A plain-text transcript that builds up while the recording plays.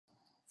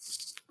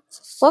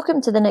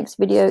Welcome to the next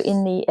video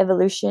in the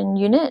evolution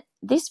unit.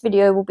 This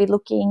video will be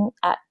looking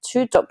at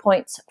 2 dot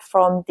points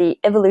from the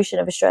Evolution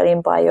of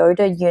Australian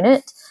Biota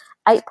unit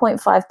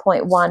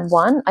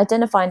 8.5.11,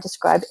 identify and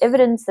describe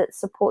evidence that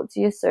supports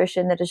the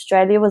assertion that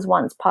Australia was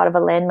once part of a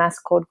landmass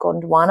called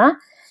Gondwana,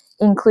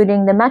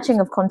 including the matching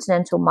of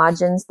continental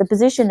margins, the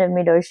position of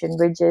mid-ocean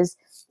ridges,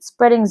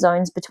 spreading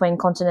zones between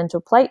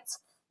continental plates,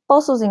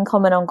 fossils in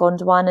common on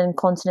Gondwana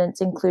continents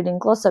including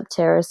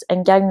Glossopteris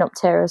and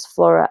Gangamopteris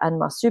flora and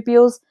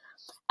marsupials,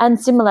 and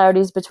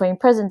similarities between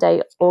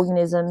present-day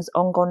organisms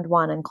on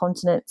Gondwana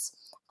continents,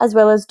 as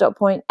well as dot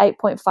point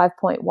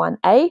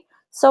 8.5.1a,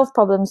 solve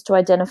problems to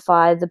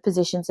identify the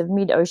positions of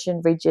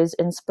mid-ocean ridges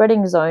and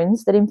spreading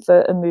zones that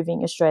infer a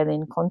moving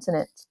Australian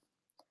continent.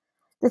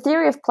 The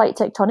theory of plate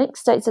tectonics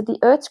states that the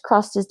Earth's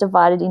crust is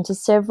divided into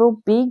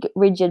several big,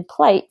 rigid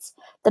plates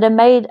that are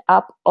made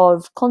up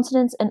of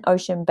continents and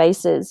ocean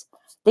bases.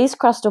 These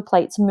crustal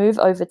plates move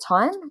over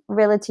time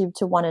relative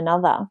to one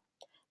another.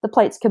 The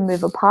plates can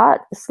move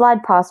apart,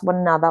 slide past one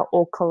another,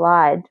 or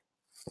collide.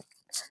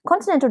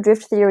 Continental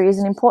drift theory is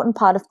an important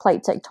part of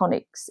plate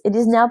tectonics. It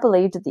is now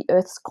believed that the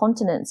Earth's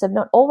continents have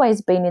not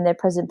always been in their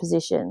present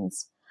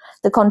positions.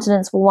 The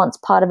continents were once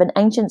part of an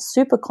ancient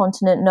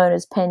supercontinent known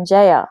as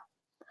Pangaea.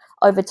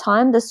 Over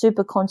time, the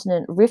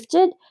supercontinent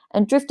rifted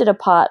and drifted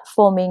apart,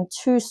 forming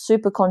 2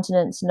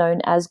 supercontinents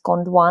known as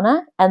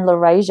Gondwana and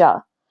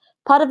Laurasia.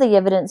 Part of the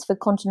evidence for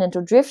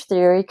continental drift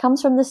theory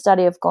comes from the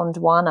study of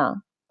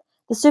Gondwana.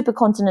 The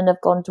supercontinent of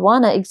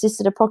Gondwana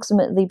existed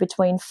approximately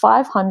between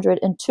 500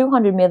 and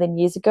 200 million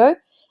years ago.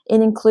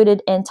 It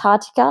included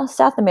Antarctica,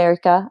 South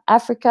America,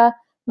 Africa,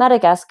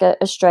 Madagascar,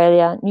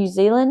 Australia, New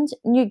Zealand,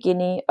 New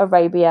Guinea,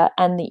 Arabia,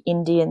 and the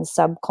Indian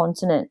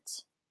subcontinent.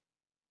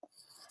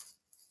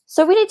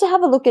 So we need to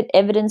have a look at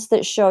evidence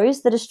that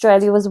shows that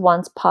Australia was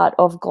once part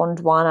of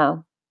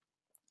Gondwana.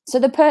 So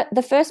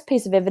the first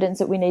piece of evidence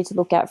that we need to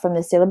look at from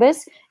the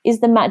syllabus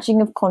is the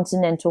matching of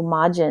continental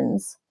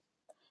margins.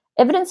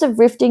 Evidence of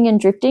rifting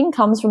and drifting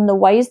comes from the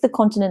ways the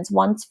continents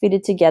once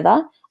fitted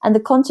together and the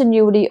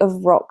continuity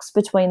of rocks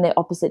between their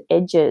opposite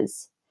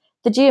edges.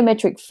 The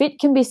geometric fit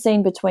can be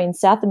seen between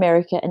South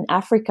America and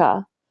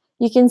Africa.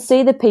 You can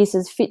see the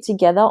pieces fit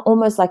together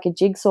almost like a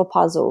jigsaw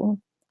puzzle.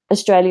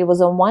 Australia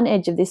was on one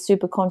edge of this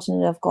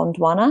supercontinent of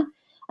Gondwana,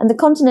 and the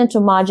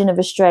continental margin of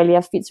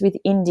Australia fits with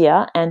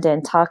India and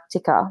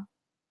Antarctica.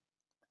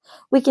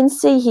 We can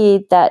see here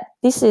that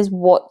this is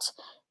what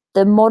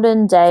the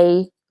modern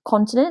day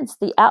continents,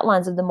 the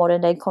outlines of the modern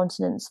day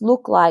continents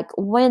look like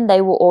when they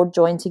were all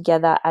joined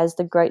together as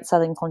the Great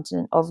Southern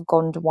Continent of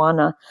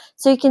Gondwana.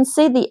 So you can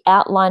see the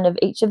outline of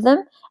each of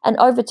them, and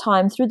over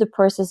time through the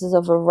processes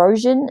of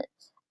erosion,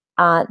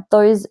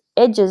 those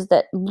edges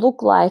that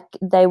look like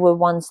they were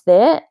once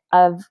there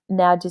have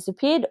now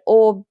disappeared,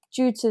 or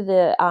due to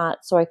the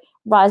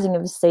rising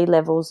of sea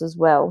levels as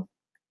well.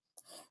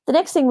 The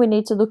next thing we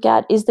need to look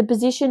at is the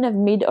position of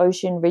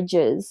mid-ocean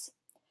ridges.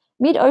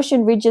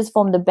 Mid-ocean ridges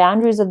form the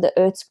boundaries of the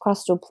Earth's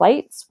crustal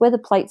plates, where the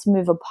plates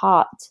move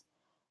apart.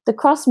 The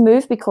crust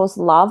move because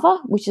lava,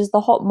 which is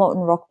the hot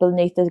molten rock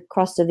beneath the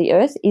crust of the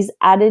Earth, is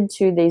added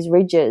to these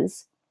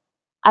ridges.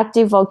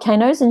 Active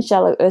volcanoes and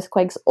shallow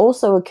earthquakes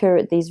also occur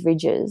at these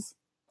ridges.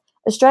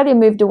 Australia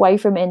moved away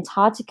from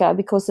Antarctica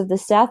because of the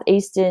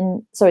Southeast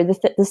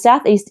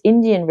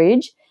Indian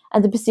Ridge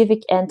and the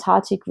Pacific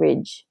Antarctic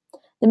Ridge.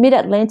 The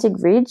Mid-Atlantic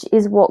Ridge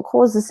is what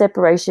caused the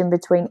separation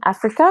between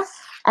Africa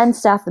and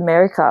South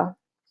America.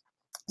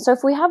 So if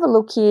we have a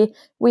look here,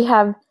 we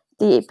have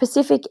the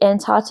Pacific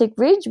Antarctic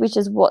Ridge, which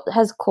is what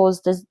has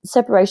caused the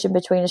separation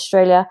between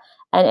Australia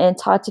and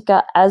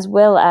Antarctica, as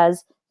well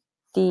as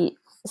the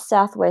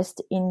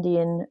Southwest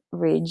Indian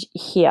Ridge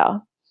here.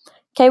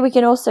 Okay, we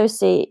can also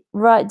see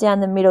right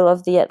down the middle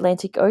of the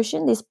Atlantic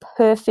Ocean this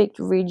perfect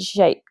ridge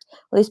shape,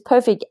 this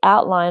perfect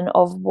outline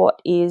of what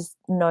is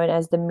known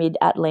as the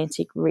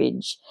Mid-Atlantic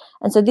Ridge.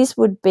 And so this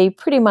would be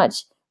pretty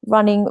much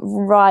running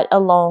right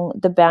along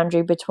the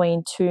boundary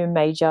between 2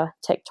 major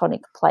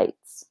tectonic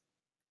plates.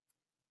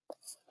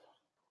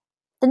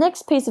 The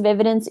next piece of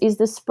evidence is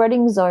the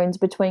spreading zones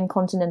between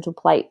continental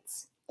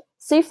plates.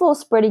 Seafloor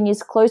spreading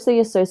is closely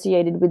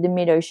associated with the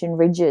mid-ocean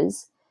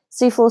ridges.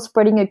 Seafloor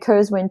spreading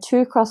occurs when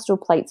 2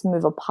 crustal plates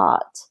move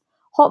apart.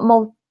 Hot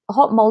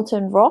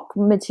molten rock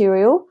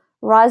material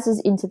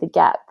rises into the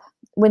gap.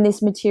 When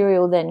this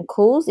material then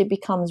cools, it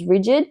becomes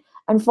rigid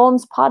and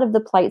forms part of the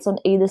plates on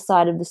either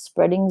side of the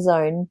spreading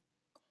zone.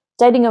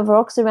 Dating of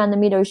rocks around the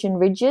mid-ocean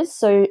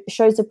ridges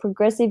shows a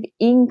progressive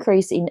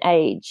increase in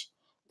age.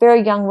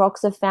 Very young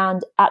rocks are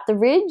found at the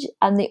ridge,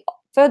 and the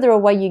further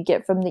away you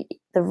get from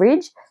the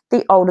ridge,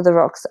 the older the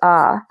rocks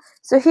are.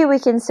 So here we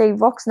can see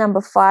rocks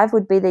number 5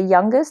 would be the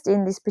youngest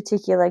in this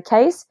particular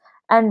case,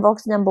 and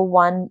rocks number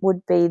 1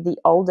 would be the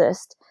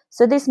oldest.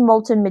 So this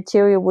molten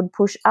material would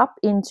push up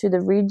into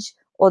the ridge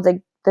or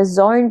the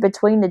zone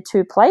between the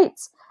 2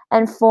 plates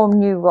and form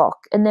new rock.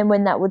 And then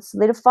when that would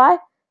solidify,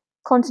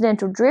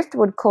 continental drift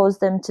would cause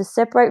them to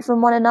separate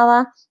from one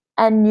another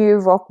and new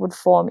rock would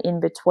form in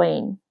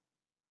between.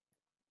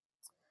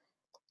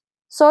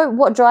 So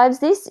what drives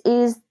this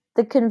is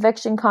the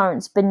convection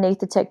currents beneath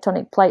the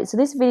tectonic plate. So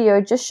this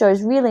video just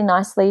shows really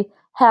nicely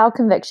how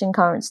convection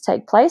currents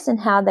take place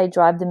and how they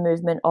drive the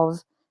movement of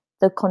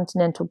the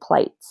continental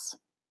plates.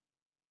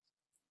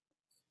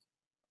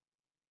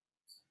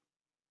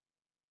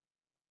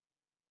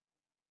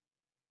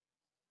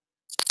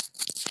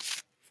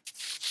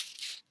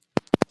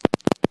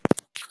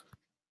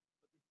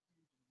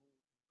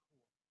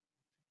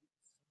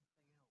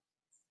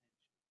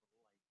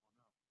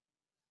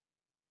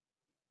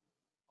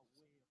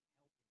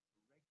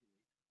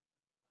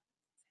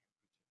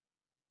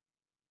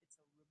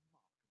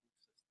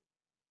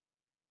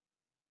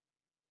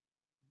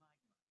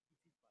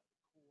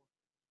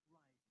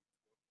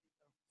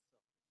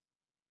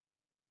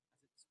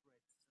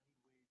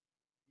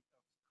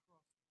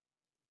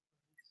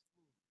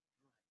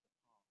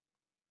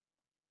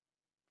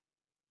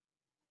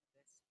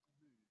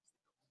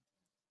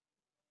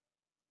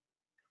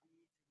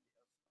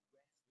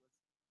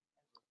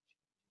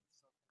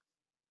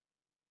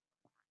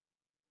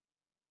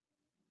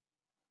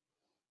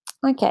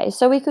 Okay,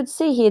 so we could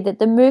see here that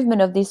the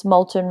movement of this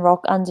molten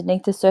rock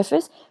underneath the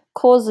surface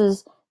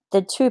causes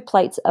the two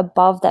plates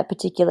above that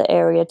particular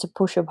area to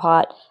push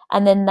apart,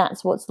 and then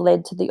that's what's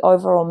led to the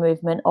overall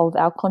movement of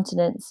our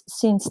continents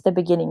since the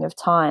beginning of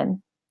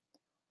time.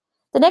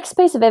 The next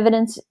piece of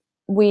evidence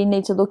we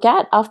need to look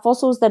at are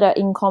fossils that are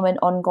in common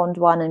on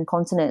Gondwanan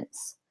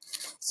continents.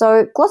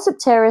 So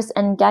Glossopteris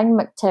and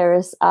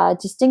Gangamopteris are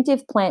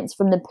distinctive plants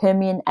from the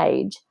Permian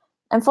age,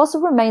 and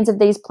fossil remains of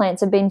these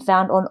plants have been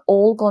found on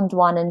all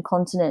Gondwanan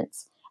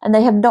continents, and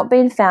they have not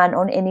been found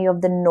on any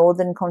of the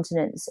northern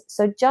continents,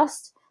 so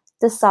just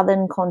the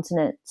southern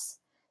continents.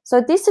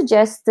 So this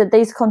suggests that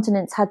these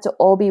continents had to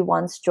all be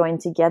once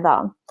joined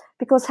together,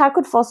 because how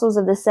could fossils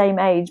of the same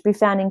age be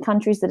found in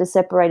countries that are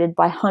separated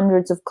by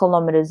hundreds of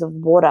kilometers of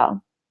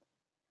water?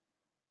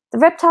 The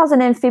reptiles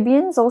and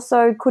amphibians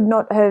also could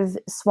not have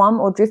swum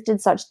or drifted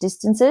such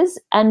distances,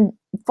 and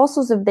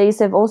fossils of these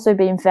have also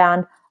been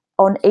found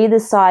on either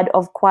side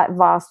of quite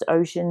vast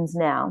oceans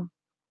now.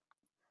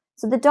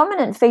 So the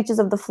dominant features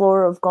of the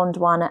flora of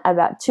Gondwana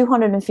about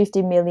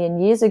 250 million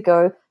years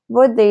ago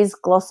were these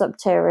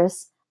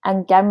Glossopteris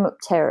and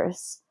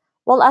Gangamopteris.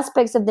 While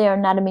aspects of their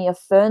anatomy are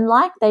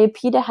fern-like, they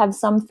appear to have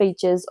some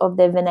features of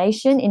their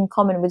venation in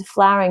common with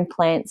flowering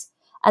plants,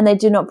 and they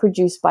do not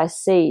produce by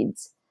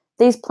seeds.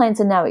 These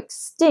plants are now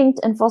extinct,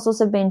 and fossils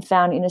have been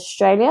found in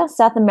Australia,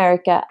 South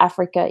America,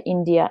 Africa,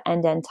 India,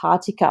 and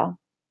Antarctica.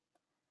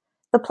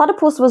 The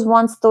platypus was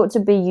once thought to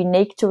be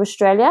unique to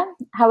Australia.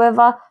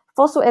 However,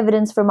 fossil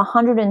evidence from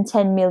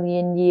 110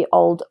 million year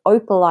old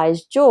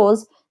opalized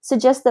jaws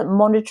suggests that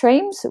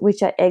monotremes,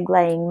 which are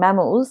egg-laying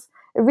mammals,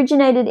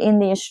 originated in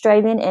the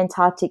Australian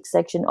Antarctic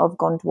section of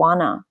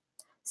Gondwana.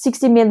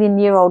 60 million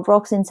year old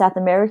rocks in South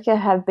America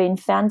have been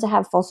found to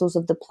have fossils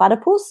of the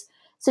platypus,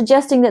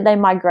 suggesting that they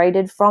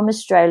migrated from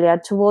Australia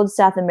towards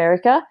South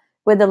America,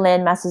 where the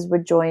land masses were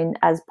joined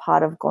as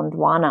part of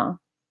Gondwana.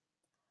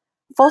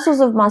 Fossils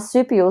of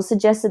marsupials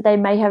suggest that they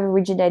may have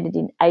originated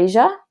in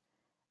Asia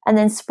and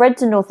then spread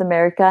to North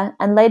America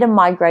and later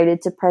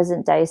migrated to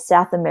present-day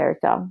South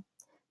America.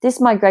 This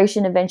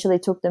migration eventually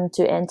took them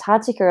to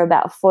Antarctica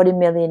about 40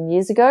 million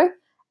years ago,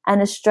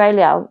 and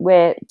Australia,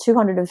 where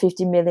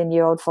 250 million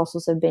year old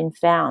fossils have been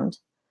found.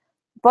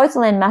 Both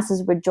land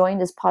masses were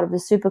joined as part of the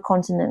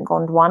supercontinent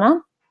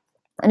Gondwana,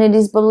 and it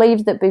is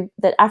believed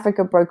that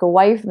Africa broke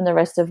away from the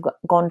rest of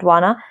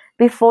Gondwana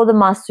before the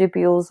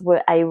marsupials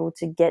were able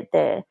to get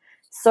there.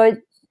 So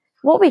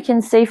what we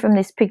can see from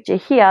this picture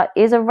here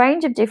is a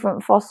range of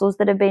different fossils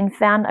that have been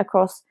found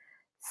across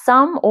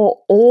some or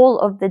all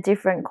of the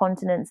different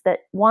continents that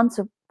once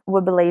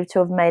were believed to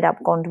have made up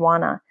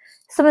Gondwana.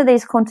 Some of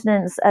these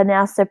continents are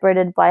now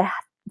separated by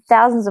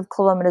thousands of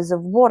kilometers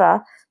of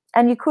water,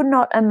 and you could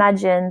not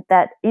imagine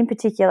that in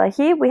particular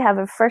here we have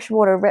a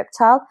freshwater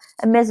reptile.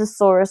 A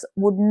Mesosaurus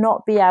would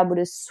not be able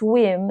to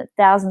swim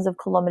thousands of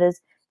kilometers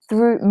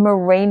through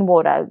marine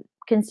water,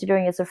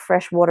 considering it's a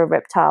freshwater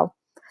reptile.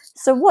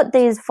 So what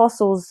these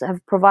fossils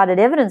have provided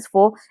evidence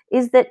for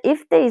is that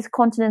if these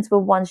continents were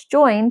once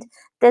joined,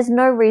 there's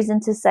no reason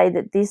to say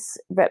that this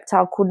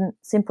reptile couldn't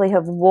simply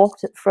have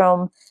walked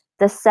from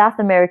the South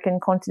American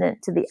continent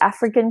to the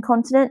African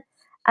continent,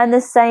 and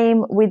the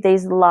same with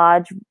these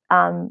large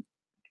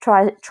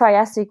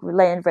Triassic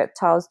land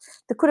reptiles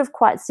that could have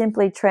quite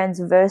simply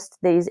transversed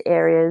these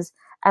areas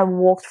and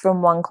walked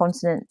from one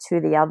continent to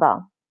the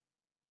other.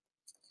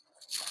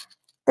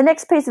 The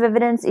next piece of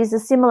evidence is the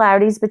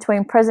similarities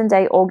between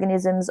present-day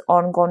organisms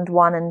on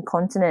Gondwanan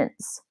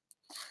continents.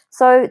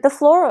 So the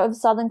flora of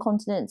southern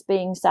continents,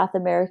 being South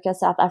America,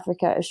 South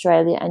Africa,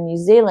 Australia, and New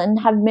Zealand,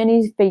 have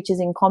many features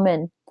in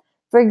common.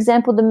 For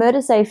example, the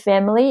Myrtaceae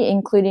family,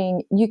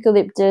 including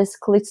Eucalyptus,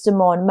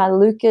 Callistonon and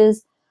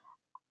Melaleucas,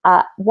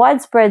 are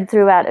widespread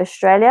throughout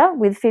Australia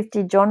with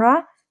 50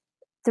 genera,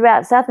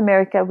 throughout South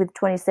America with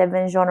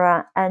 27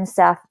 genera, and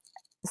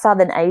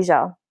southern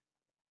Asia.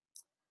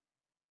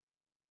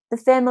 The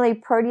family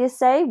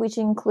Proteaceae, which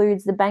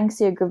includes the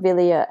Banksia,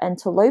 Grevillea, and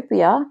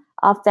Tilapia,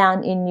 are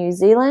found in New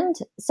Zealand,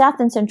 South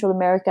and Central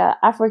America,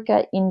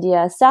 Africa,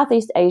 India,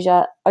 Southeast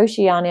Asia,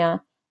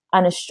 Oceania,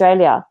 and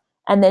Australia,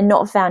 and they're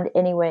not found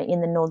anywhere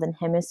in the Northern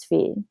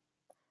Hemisphere.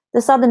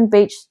 The southern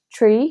beech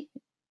tree,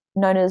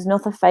 known as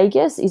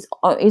Nothofagus,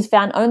 is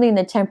found only in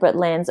the temperate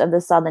lands of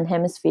the Southern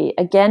Hemisphere.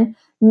 Again,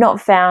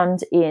 not found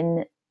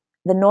in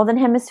the Northern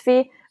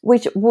Hemisphere,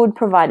 which would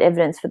provide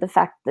evidence for the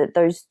fact that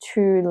those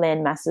two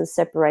land masses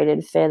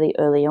separated fairly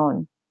early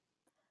on.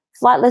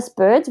 Flightless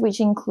birds, which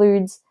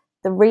includes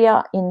the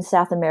rhea in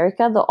South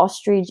America, the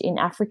ostrich in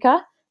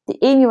Africa, the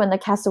emu and the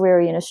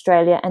cassowary in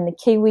Australia, and the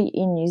kiwi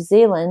in New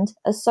Zealand,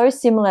 are so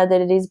similar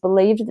that it is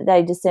believed that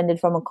they descended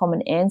from a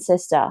common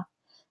ancestor.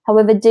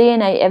 However,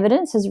 DNA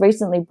evidence has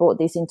recently brought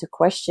this into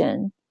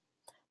question.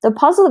 The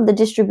puzzle of the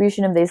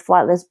distribution of these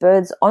flightless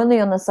birds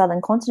only on the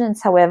southern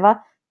continents, however,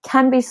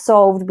 can be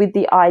solved with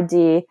the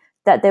idea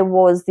that there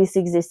was this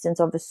existence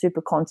of a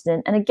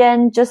supercontinent. And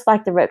again, just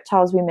like the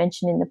reptiles we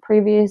mentioned in the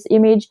previous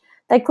image,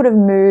 they could have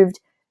moved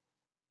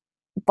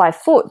by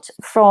foot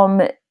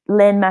from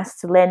landmass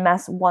to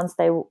landmass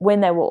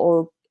when they were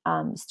all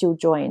still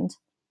joined.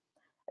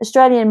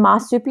 Australian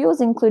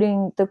marsupials,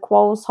 including the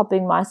quolls,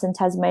 hopping mice, and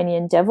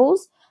Tasmanian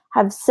devils,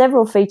 have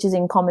several features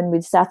in common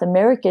with South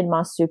American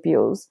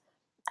marsupials.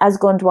 As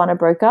Gondwana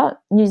broke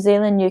up, New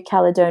Zealand, New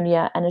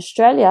Caledonia, and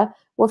Australia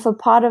were for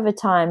part of a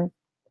time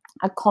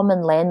a common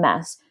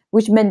landmass,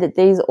 which meant that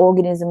these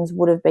organisms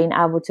would have been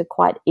able to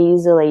quite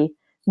easily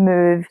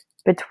move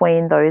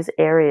between those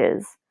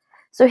areas.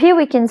 So here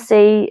we can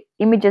see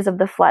images of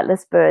the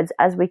flightless birds.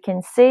 As we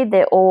can see,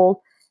 they're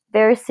all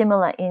very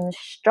similar in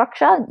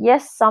structure.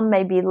 Yes, some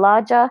may be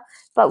larger,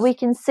 but we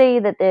can see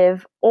that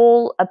they've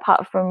all,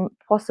 apart from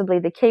possibly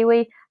the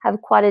kiwi,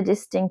 have quite a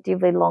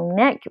distinctively long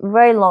neck,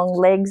 very long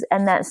legs,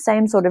 and that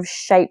same sort of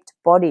shaped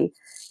body.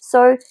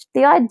 So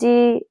the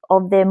idea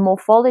of their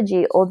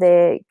morphology or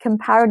their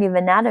comparative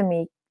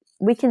anatomy,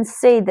 we can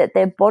see that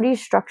their body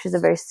structures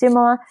are very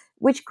similar,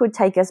 which could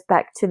take us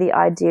back to the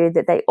idea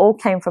that they all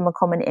came from a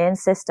common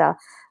ancestor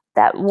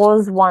that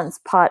was once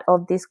part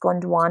of this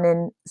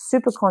Gondwanan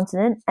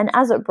supercontinent, and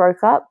as it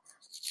broke up,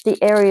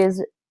 the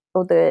areas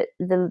or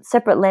the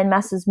separate land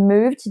masses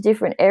moved to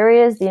different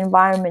areas, the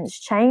environments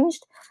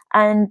changed,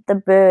 and the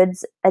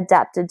birds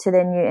adapted to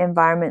their new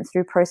environment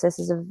through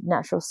processes of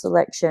natural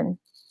selection.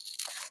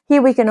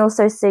 Here we can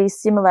also see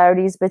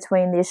similarities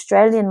between the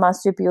Australian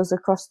marsupials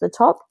across the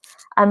top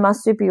and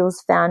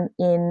marsupials found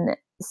in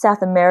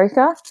South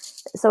America.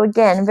 So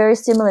again, very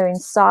similar in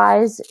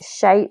size,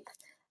 shape,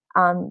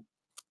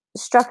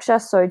 structure,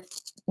 so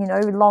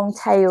long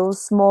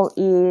tails, small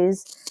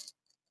ears,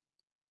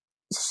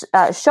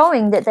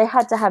 showing that they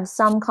had to have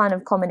some kind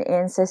of common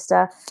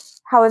ancestor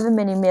however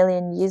many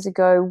million years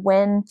ago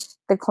when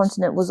the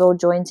continent was all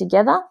joined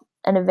together,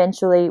 and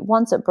eventually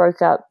once it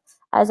broke up,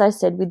 as I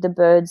said with the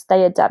birds,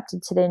 they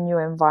adapted to their new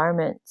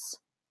environments.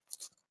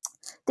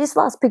 This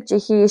last picture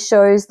here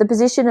shows the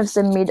position of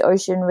some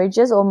mid-ocean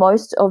ridges, or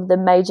most of the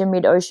major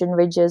mid-ocean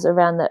ridges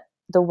around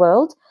the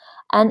world,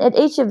 and at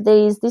each of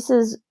these, this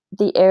is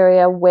the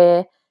area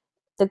where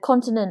the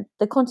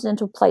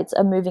continental plates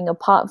are moving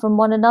apart from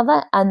one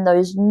another, and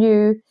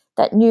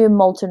that new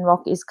molten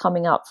rock is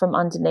coming up from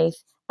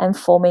underneath and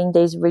forming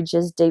these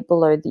ridges deep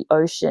below the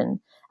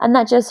ocean. And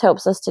that just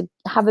helps us to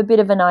have a bit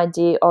of an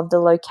idea of the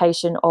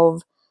location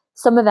of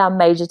some of our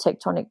major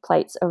tectonic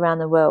plates around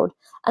the world.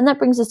 And that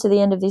brings us to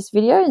the end of this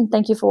video, and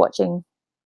thank you for watching.